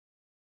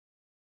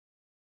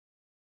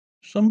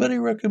Somebody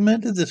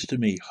recommended this to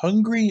me,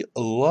 Hungry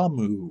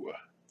Lamu.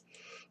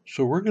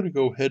 So we're going to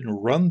go ahead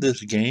and run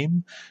this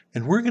game,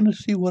 and we're going to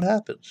see what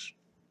happens.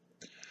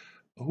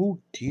 Oh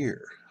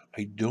dear,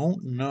 I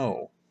don't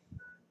know.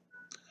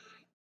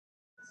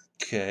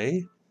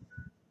 Okay,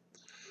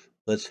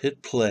 let's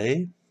hit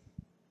play.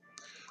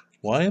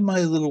 Why am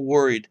I a little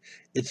worried?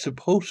 It's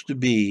supposed to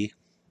be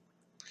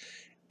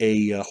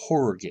a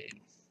horror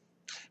game.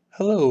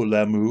 Hello,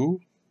 Lamu.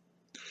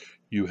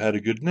 You had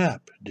a good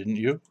nap, didn't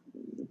you?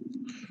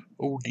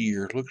 Oh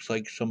dear, looks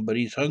like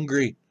somebody's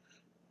hungry.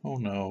 Oh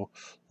no,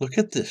 look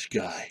at this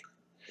guy.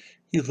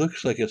 He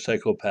looks like a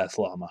psychopath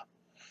llama.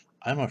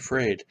 I'm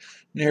afraid.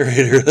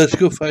 Narrator, let's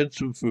go find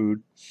some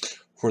food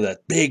for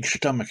that big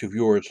stomach of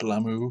yours,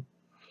 Lamu.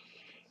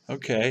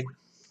 Okay,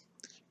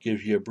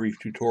 gives you a brief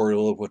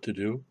tutorial of what to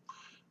do.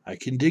 I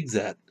can dig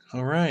that.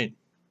 All right.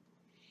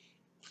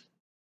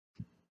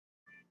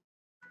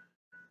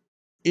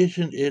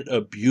 Isn't it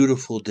a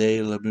beautiful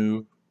day,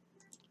 Lamu?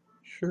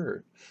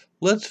 Sure.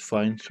 Let's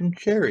find some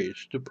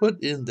cherries to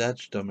put in that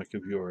stomach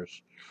of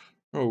yours.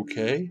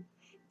 Okay.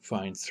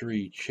 Find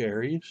 3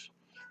 cherries.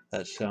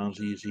 That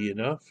sounds easy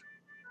enough.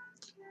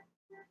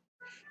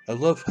 I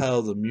love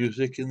how the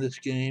music in this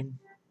game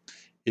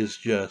is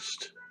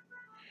just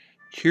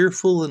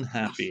cheerful and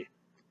happy.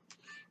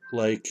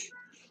 Like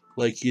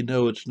you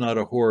know it's not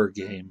a horror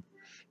game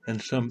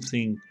and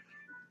something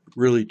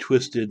really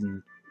twisted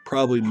and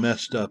probably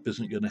messed up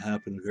isn't going to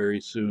happen very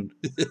soon.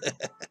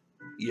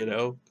 You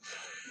know?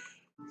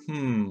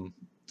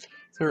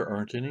 There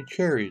aren't any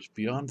cherries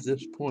beyond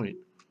this point.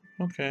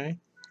 Okay,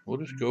 we'll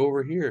just go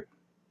over here.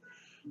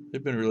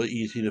 They've been really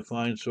easy to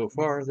find so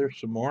far. There's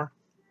some more.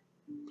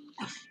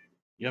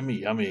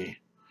 Yummy, yummy.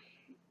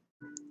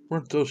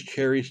 Weren't those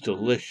cherries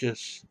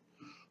delicious?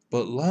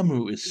 But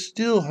Lamu is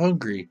still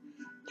hungry.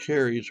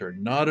 Cherries are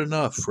not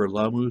enough for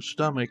Lamu's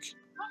stomach.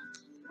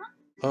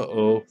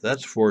 Uh-oh,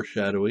 that's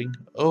foreshadowing.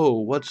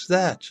 Oh, what's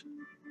that?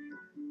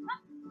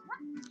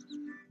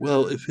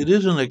 Well, if it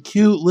isn't a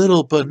cute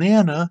little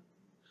banana,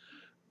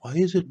 why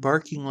is it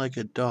barking like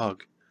a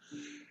dog?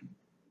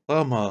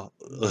 Lamu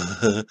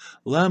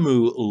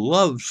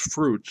loves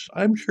fruits.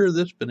 I'm sure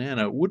this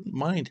banana wouldn't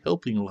mind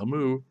helping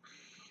Lamu.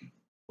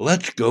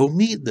 Let's go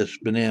meet this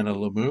banana,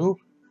 Lamu.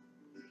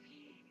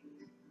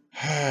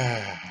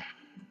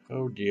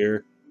 Oh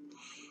dear.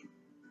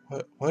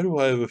 Why do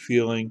I have a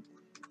feeling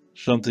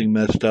something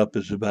messed up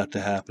is about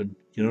to happen?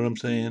 You know what I'm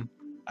saying?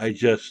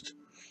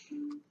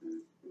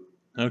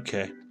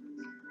 Okay.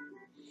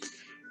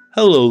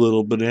 Hello,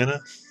 little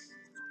banana.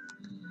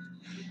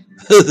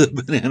 The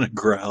banana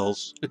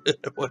growls.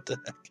 What the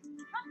heck?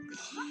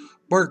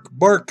 Bark,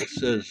 bark,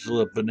 says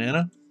the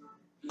banana.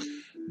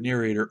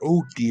 Narrator,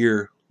 oh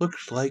dear,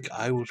 looks like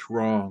I was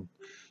wrong.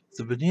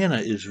 The banana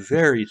is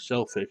very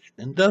selfish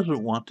and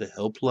doesn't want to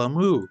help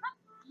Lamu.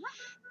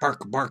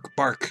 Bark, bark,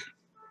 bark.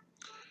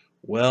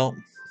 Well,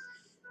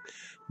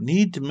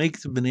 need to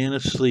make the banana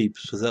sleep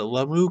so that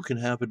Lamu can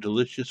have a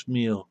delicious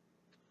meal.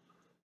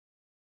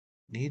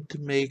 Need to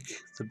make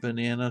the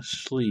banana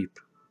sleep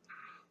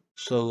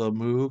so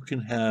Lamu can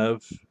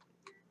have...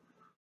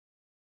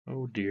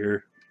 Oh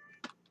dear.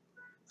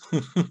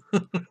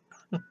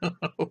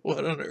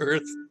 What on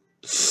earth?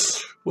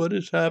 What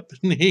is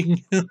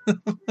happening?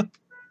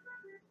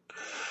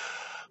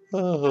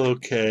 Oh,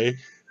 okay.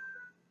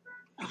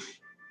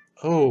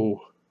 Oh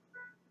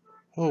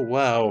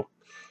wow.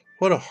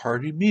 What a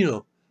hearty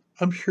meal.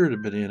 I'm sure the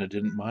banana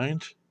didn't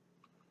mind.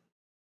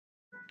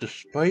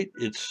 Despite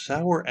its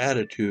sour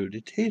attitude,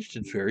 it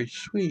tasted very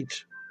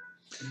sweet.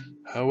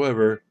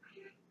 However,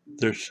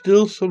 there's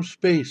still some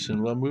space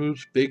in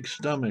Lamu's big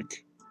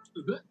stomach.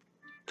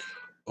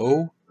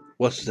 Oh,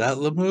 what's that,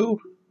 Lamu?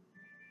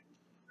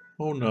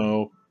 Oh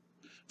no,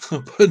 a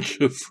bunch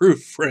of fruit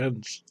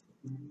friends.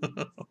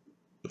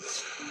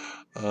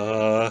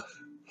 I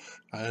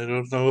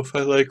don't know if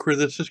I like where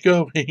this is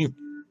going.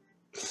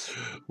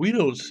 We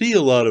don't see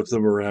a lot of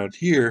them around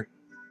here.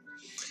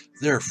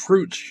 Their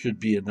fruits should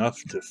be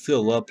enough to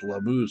fill up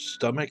Lamu's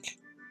stomach.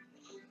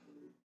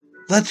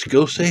 Let's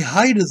go say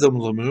hi to them,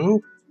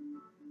 Lamu.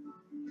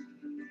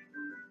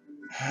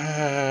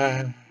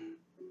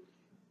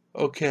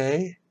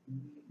 Okay,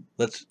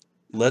 let's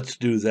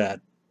do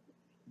that.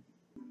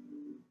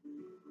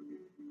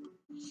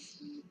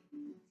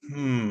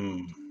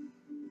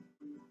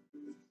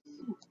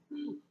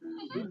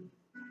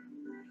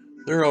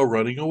 They're all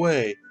running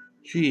away.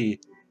 Gee,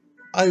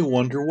 I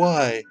wonder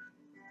why.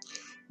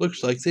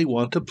 Looks like they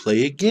want to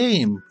play a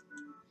game.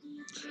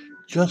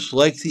 Just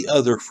like the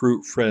other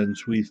fruit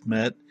friends we've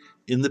met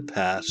in the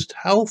past.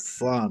 How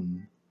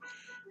fun.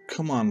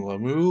 Come on,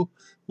 Lamu.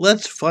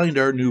 Let's find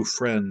our new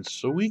friends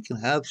so we can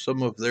have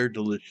some of their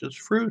delicious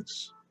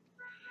fruits.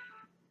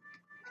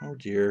 Oh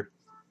dear.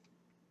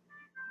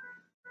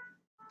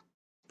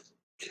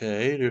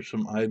 Okay, there's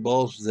some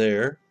eyeballs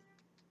there.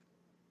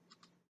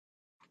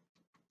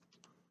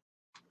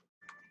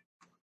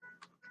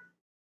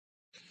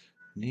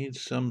 Need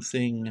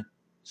something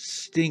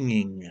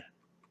stinging.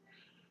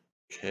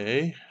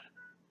 Okay.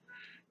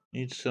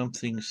 Need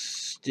something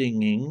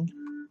stinging.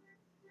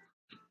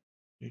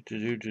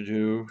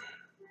 Do.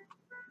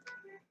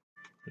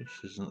 This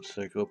isn't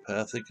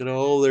psychopathic at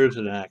all. There's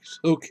an axe.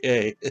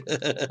 Okay.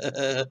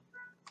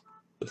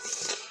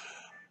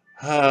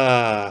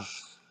 Ah.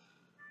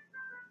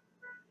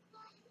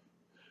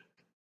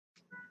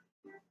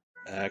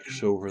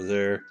 Axe over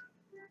there.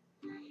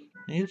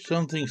 Need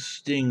something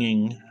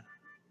stinging.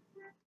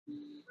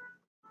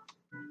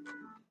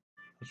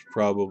 It's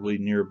probably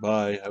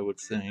nearby, I would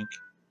think.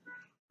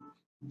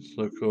 Let's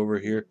look over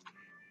here.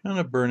 And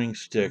a burning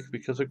stick,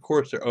 because of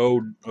course they're...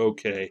 Oh,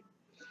 okay.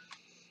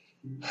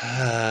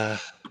 A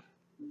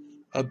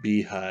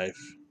beehive.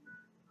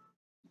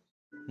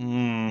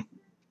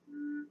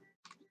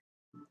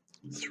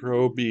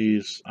 Throw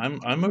bees.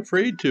 I'm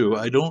afraid to.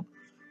 I don't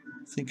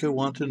think I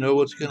want to know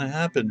what's going to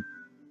happen.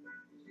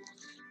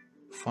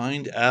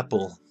 Find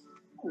apple.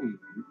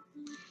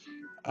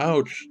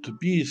 Ouch, the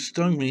bees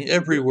stung me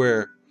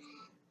everywhere.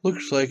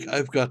 Looks like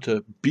I've got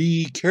to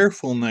be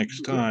careful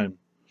next time.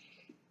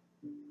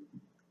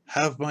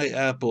 Have my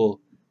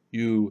apple,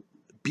 you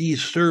bee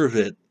serve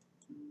it.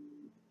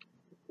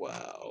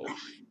 Wow.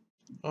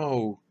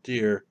 Oh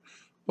dear.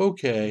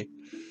 Okay.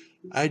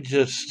 I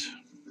just...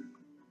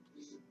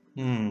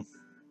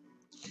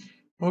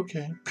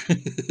 Okay.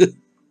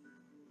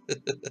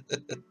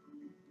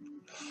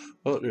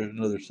 Oh, there's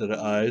another set of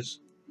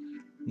eyes.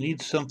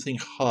 Need something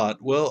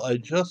hot. Well, I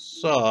just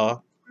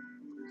saw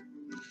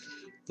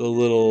the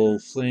little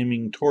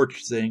flaming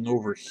torch thing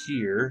over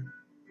here.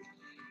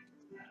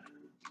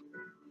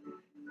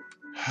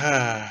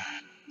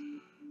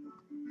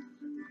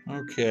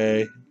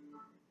 Okay.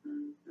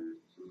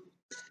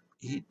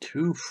 Eat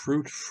 2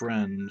 fruit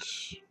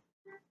friends.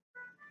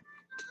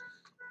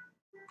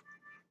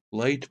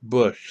 Light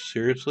bush.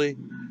 Seriously?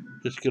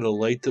 Just gonna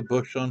light the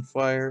bush on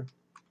fire?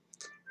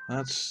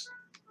 That's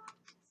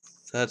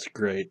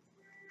great.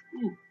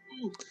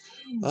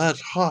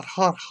 That's hot,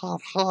 hot,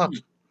 hot, hot.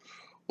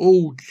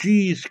 Oh,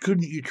 geez,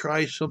 couldn't you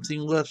try something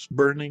less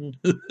burning?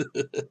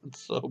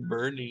 It's so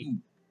burny.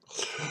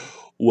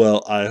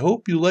 Well, I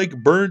hope you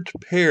like burnt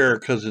pear,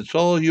 'cause it's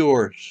all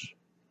yours.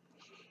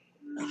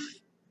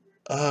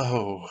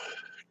 Oh,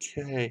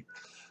 okay.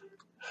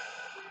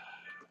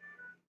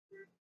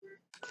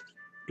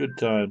 Good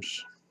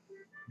times.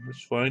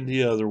 Let's find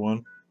the other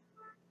one.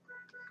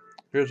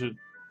 Here's a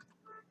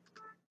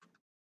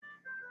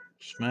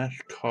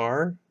smashed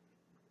car.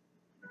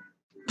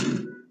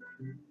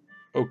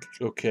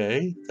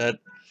 Okay, that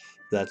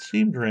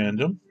seemed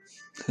random.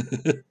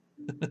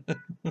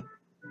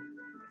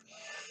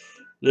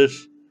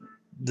 This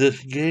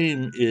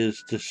game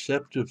is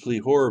deceptively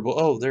horrible.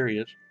 Oh, there he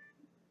is.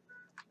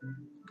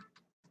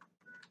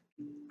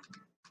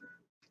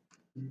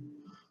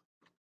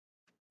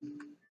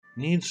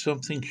 Need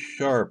something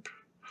sharp.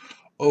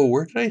 Oh,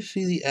 where did I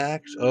see the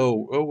axe?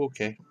 Oh,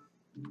 okay.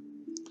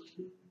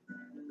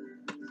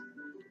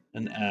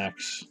 An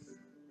axe.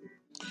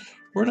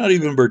 We're not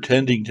even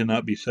pretending to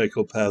not be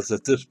psychopaths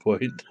at this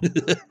point.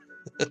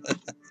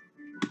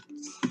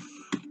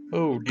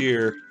 Oh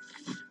dear.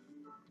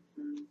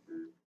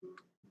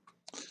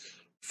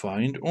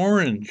 Find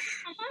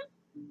orange.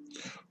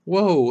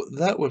 Whoa,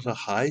 that was a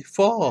high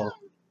fall.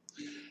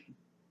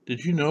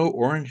 Did you know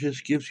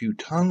oranges gives you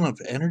ton of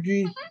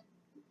energy?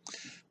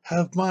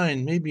 Have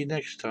mine. Maybe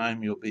next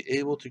time you'll be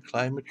able to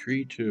climb a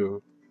tree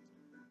too.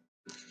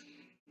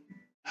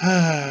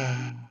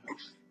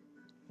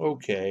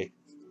 Okay.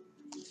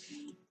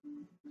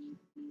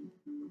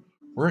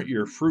 Weren't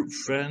your fruit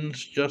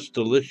friends just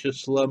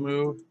delicious,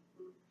 Lamu?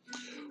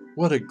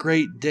 What a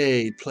great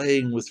day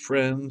playing with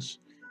friends,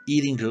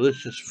 eating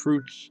delicious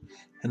fruits,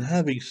 and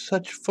having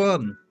such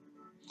fun.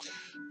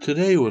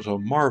 Today was a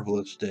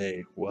marvelous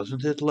day,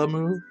 wasn't it,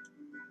 Lamu?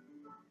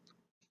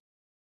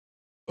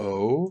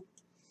 Oh?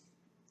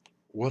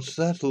 What's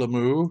that,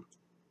 Lamu?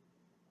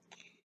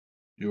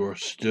 You're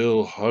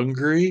still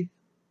hungry?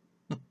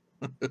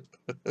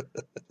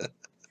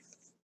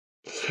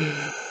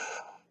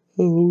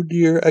 Oh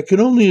dear, I can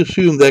only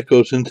assume that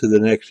goes into the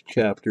next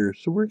chapter,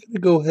 so we're going to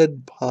go ahead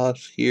and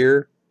pause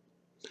here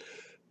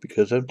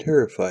because I'm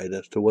terrified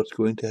as to what's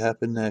going to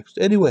happen next.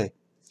 Anyway,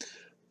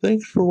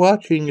 thanks for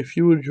watching. If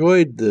you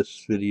enjoyed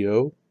this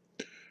video,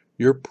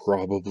 you're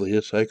probably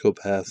a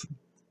psychopath,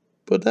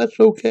 but that's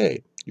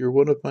okay. You're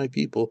one of my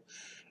people,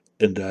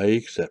 and I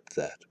accept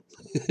that.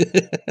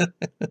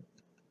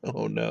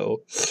 Oh no.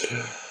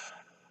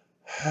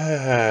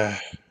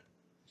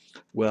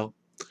 Well,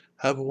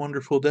 have a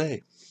wonderful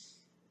day.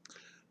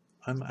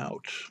 I'm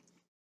out.